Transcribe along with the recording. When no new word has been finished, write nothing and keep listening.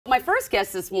My first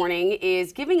guest this morning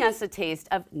is giving us a taste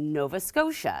of Nova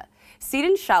Scotia.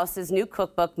 Seadon Shouse's new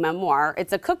cookbook memoir.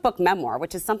 It's a cookbook memoir,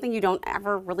 which is something you don't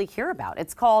ever really hear about.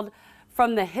 It's called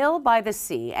From the Hill by the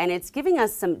Sea, and it's giving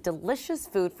us some delicious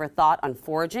food for thought on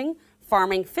foraging,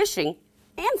 farming, fishing,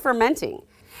 and fermenting.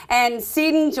 And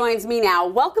Seadon joins me now.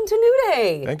 Welcome to New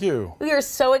Day. Thank you. We are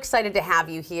so excited to have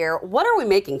you here. What are we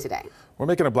making today? We're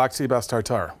making a black sea bass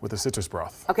tartar with a citrus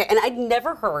broth. Okay, and I'd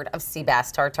never heard of sea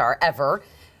bass tartar ever,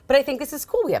 but I think this is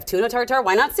cool. We have tuna tartar.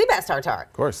 Why not sea bass tartar?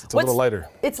 Of course, it's a little lighter.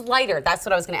 It's lighter. That's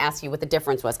what I was going to ask you what the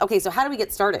difference was. Okay, so how do we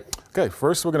get started? Okay,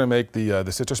 first we're going to make the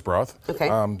citrus broth. Okay.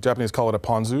 Japanese call it a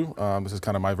ponzu. This is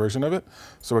kind of my version of it.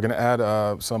 So we're going to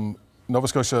add some Nova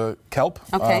Scotia kelp.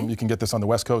 Okay. You can get this on the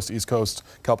West Coast, East Coast.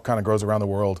 Kelp kind of grows around the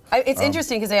world. It's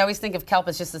interesting because I always think of kelp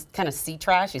as just this kind of sea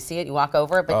trash. You see it, you walk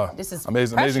over it, but this is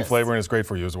amazing flavor, and it's great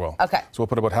for you as well. Okay. So we'll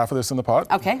put about half of this in the pot.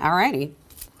 Okay, all righty.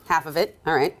 Half of it,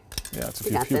 all right. Yeah, it's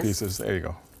a few pieces. There you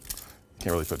go.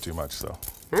 Can't really put too much, so.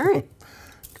 All right.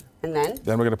 And then?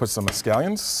 Then we're going to put some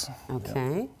scallions.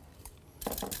 Okay.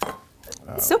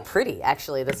 It's so pretty,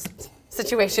 actually, this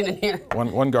situation in here.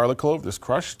 One garlic clove, just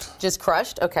crushed. Just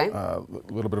crushed, okay. A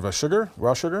little bit of a sugar,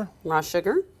 raw sugar. Raw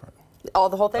sugar? All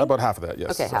the whole thing? About half of that,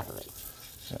 yes. Okay, half of it.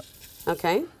 Yeah.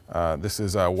 Okay. This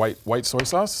is white soy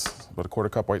sauce, about a quarter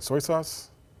cup white soy sauce.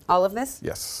 All of this?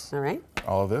 Yes. All right.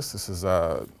 All of this. This is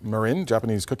Marin,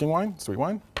 Japanese cooking wine, sweet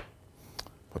wine.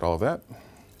 Put all of that.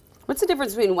 What's the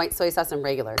difference between white soy sauce and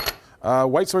regular?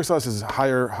 White soy sauce is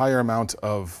higher amount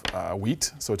of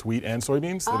wheat, so it's wheat and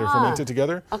soybeans that are fermented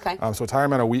together. Okay. So it's higher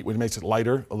amount of wheat, which makes it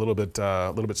lighter, a little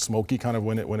bit smoky, kind of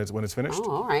when it's finished.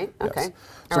 Oh, all right. Okay. Yes.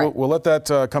 So we'll let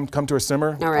that come to a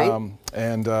simmer. All right.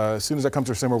 And as soon as that comes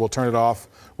to a simmer, we'll turn it off.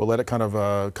 We'll let it kind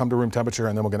of come to room temperature,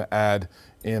 and then we're going to add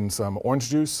in some orange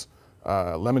juice,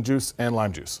 lemon juice, and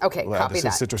lime juice. Okay, we'll copy add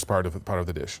that. citrus part of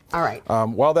the dish. All right.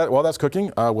 While that's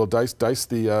cooking, we'll dice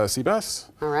the sea bass.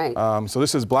 All right. So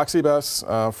this is black sea bass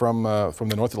from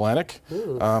the North Atlantic.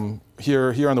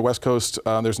 Here on the West Coast,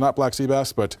 there's not black sea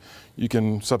bass, but you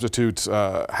can substitute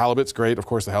halibut's great. Of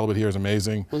course, the halibut here is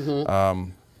amazing.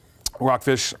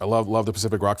 Rockfish, I love the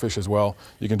Pacific rockfish as well.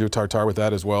 You can do tartar with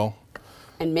that as well.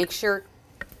 And make sure,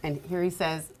 and here he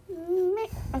says,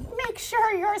 make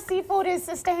sure your seafood is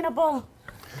sustainable.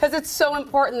 Because it's so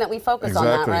important that we focus on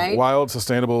that, right? Wild,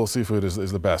 sustainable seafood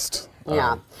is the best.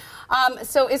 Yeah.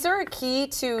 So is there a key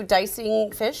to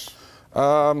dicing fish?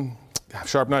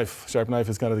 Sharp knife. Sharp knife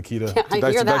is kind of the key to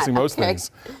dicing most things.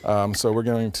 So we're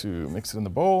going to mix it in the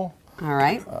bowl. All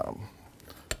right.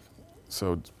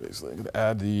 So basically, I'm going to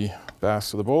add the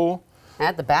bass to the bowl.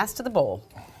 Add the bass to the bowl.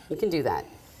 You can do that.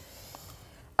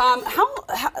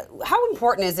 How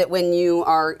important is it when you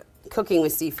are cooking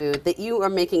with seafood that you are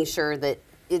making sure that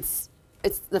it's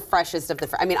the freshest of the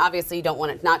I mean, obviously you don't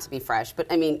want it not to be fresh, but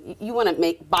I mean, you want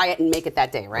to buy it and make it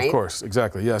that day, right? Of course,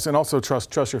 exactly, yes. And also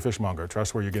trust your fishmonger.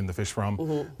 Trust where you're getting the fish from,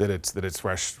 that it's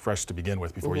fresh to begin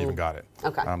with before you even got it.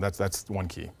 Okay. That's one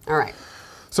key. All right.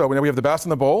 So we have the bass in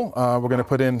the bowl. We're going to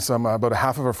put in some about a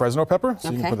half of a Fresno pepper,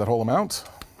 so you can put that whole amount.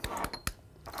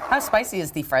 How spicy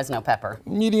is the Fresno pepper?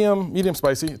 Medium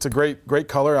spicy. It's a great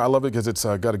color. I love it because it's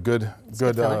got a good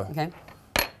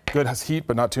heat,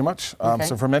 but not too much.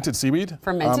 So fermented seaweed.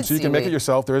 So you can make it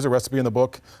yourself. There is a recipe in the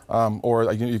book,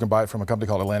 or you can buy it from a company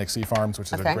called Atlantic Sea Farms,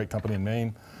 which is a great company in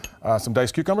Maine. Some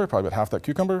diced cucumber, probably about half that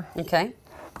cucumber. Okay.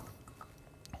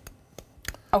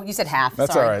 Oh, you said half.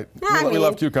 That's all right. We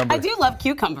love cucumber. I do love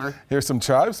cucumber. Here's some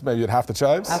chives, maybe at half the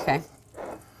chives. Okay.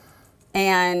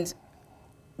 And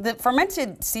the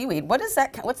fermented seaweed, what's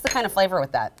the kind of flavor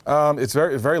with that? It's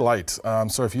very light.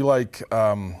 So if you like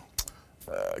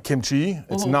kimchi,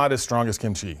 it's not as strong as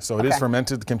kimchi. So it is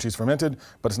fermented, the kimchi is fermented,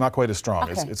 but it's not quite as strong.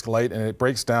 It's light, and it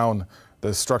breaks down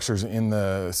the structures in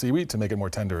the seaweed to make it more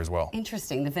tender as well.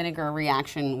 Interesting, the vinegar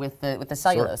reaction with the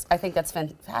cellulose. Sure. I think that's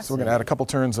fantastic. So we're gonna add a couple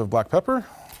turns of black pepper.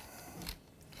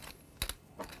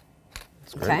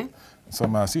 Okay.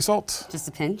 Some sea salt. Just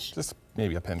a pinch? Just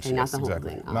maybe a pinch, okay, yes, not the whole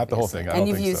exactly. thing, not the whole thing, And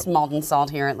you've used Malton salt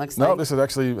here, it looks like. No, this is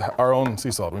actually our own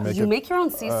sea salt. We make you make your own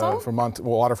sea salt? From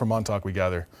water from Montauk we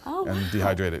gather and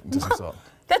dehydrate it into sea salt.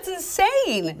 That's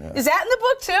insane. Yeah. Is that in the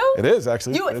book too? It is,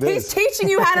 actually. He's teaching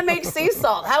you how to make sea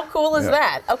salt. How cool is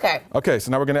that? Okay. Okay,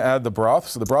 so now we're going to add the broth.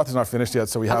 So the broth is not finished yet,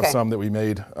 so we have some that we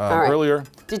made earlier.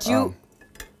 Did you?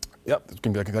 Yep,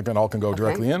 that all can go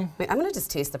directly in. Wait, I'm going to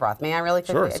just taste the broth. May I really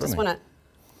quickly? Sure, I just want to.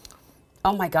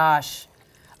 Oh my gosh.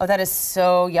 Oh, that is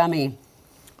so yummy.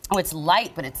 Oh, it's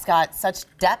light, but it's got such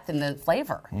depth in the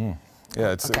flavor.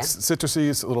 Yeah, it's citrusy,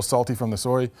 it's a little salty from the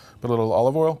soy. Put a little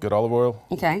olive oil, good olive oil.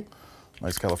 Okay.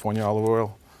 Nice California olive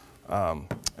oil.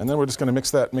 And then we're just going to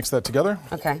mix that together.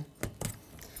 Okay.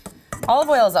 Olive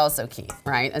oil is also key,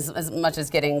 right? As much as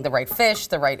getting the right fish,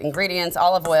 the right ingredients,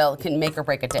 olive oil can make or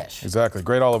break a dish. Exactly.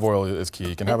 Great olive oil is key.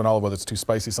 You can have an olive oil that's too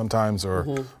spicy sometimes or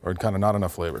kind of not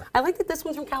enough flavor. I like that this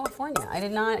one's from California. I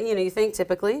did not, you think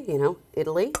typically,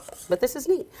 Italy, but this is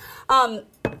neat.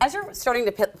 As you're starting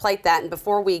to plate that, and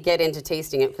before we get into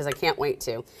tasting it, because I can't wait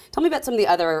to, tell me about some of the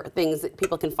other things that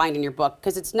people can find in your book,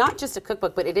 because it's not just a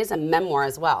cookbook, but it is a memoir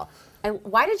as well. And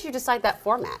why did you decide that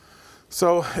format?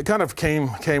 So it kind of came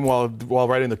while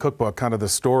writing the cookbook, kind of the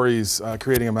stories,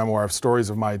 creating a memoir of stories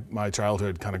of my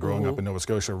childhood, kind of growing up in Nova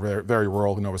Scotia, very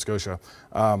rural Nova Scotia.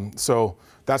 So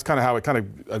that's kind of how it kind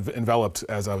of enveloped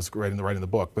as I was writing the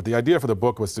book. But the idea for the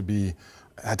book was to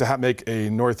make a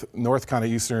north kind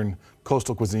of eastern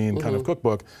coastal cuisine kind of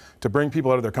cookbook to bring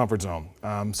people out of their comfort zone.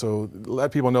 So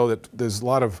let people know that there's a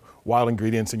lot of wild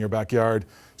ingredients in your backyard,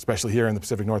 especially here in the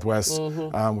Pacific Northwest,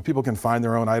 where people can find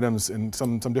their own items and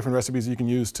some different recipes you can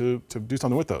use to do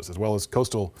something with those, as well as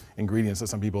coastal ingredients that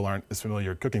some people aren't as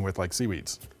familiar cooking with, like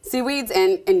seaweeds. Seaweeds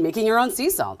and making your own sea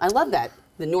salt. I love that.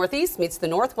 The Northeast meets the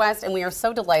Northwest, and we are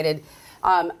so delighted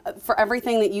for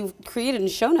everything that you've created and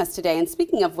shown us today. And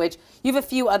speaking of which, you have a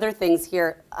few other things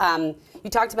here. You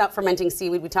talked about fermenting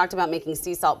seaweed, we talked about making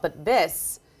sea salt, but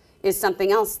this is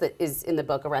something else that is in the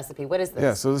book, a recipe. What is this?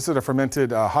 Yeah, so this is a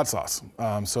fermented hot sauce.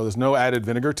 So there's no added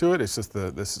vinegar to it. It's just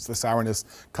the sourness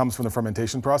comes from the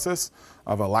fermentation process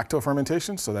of a lacto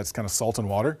fermentation. So that's kind of salt and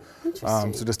water.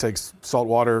 Interesting. So it just takes salt,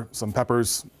 water, some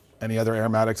peppers, any other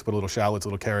aromatics, put a little shallots,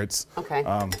 little carrots. Okay.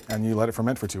 And you let it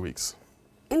ferment for 2 weeks.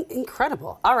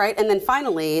 Incredible. All right, and then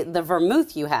finally, the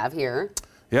vermouth you have here.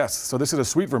 Yes, so this is a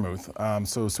sweet vermouth.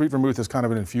 So sweet vermouth is kind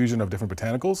of an infusion of different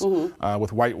botanicals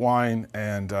with white wine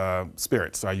and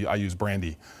spirits. So I use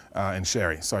brandy and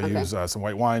sherry. So I use some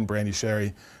white wine, brandy, sherry,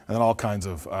 and then all kinds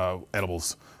of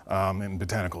edibles and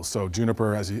botanicals. So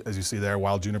juniper, as you see there,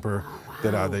 wild juniper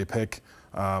that they pick.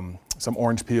 Some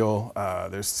orange peel.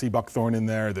 There's sea buckthorn in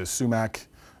there. There's sumac.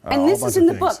 And this is in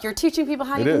the book. You're teaching people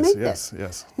how you can make this.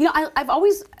 Yes.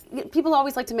 People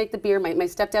always like to make the beer. My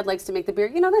stepdad likes to make the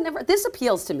beer. This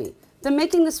appeals to me.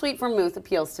 Making the sweet vermouth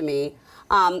appeals to me.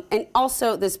 And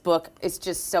also this book is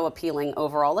just so appealing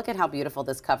overall. Look at how beautiful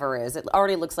this cover is. It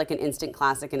already looks like an instant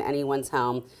classic in anyone's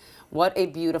home. What a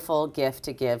beautiful gift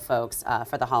to give folks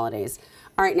for the holidays.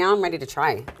 All right, now I'm ready to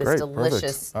try this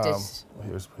delicious dish.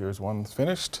 Here's one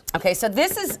finished. Okay, so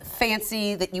this is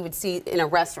fancy that you would see in a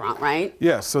restaurant, right?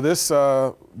 Yeah, so this is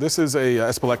a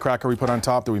Espelette cracker we put on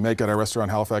top that we make at our restaurant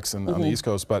in Halifax on the East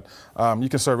Coast, but you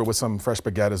can serve it with some fresh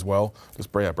baguette as well.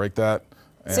 Just break that.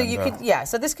 And, so you could,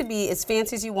 so this could be as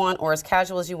fancy as you want or as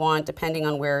casual as you want, depending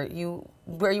on where you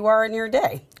are in your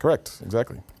day. Correct,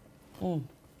 exactly. Oh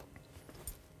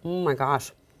my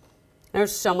gosh,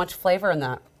 there's so much flavor in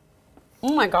that.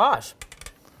 Oh my gosh.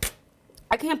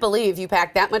 I can't believe you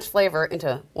packed that much flavor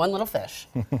into one little fish.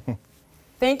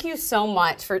 Thank you so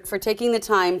much for taking the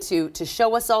time to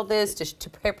show us all this, to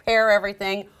prepare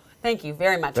everything. Thank you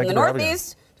very much. From the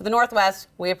Northeast to the Northwest,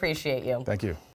 we appreciate you. Thank you.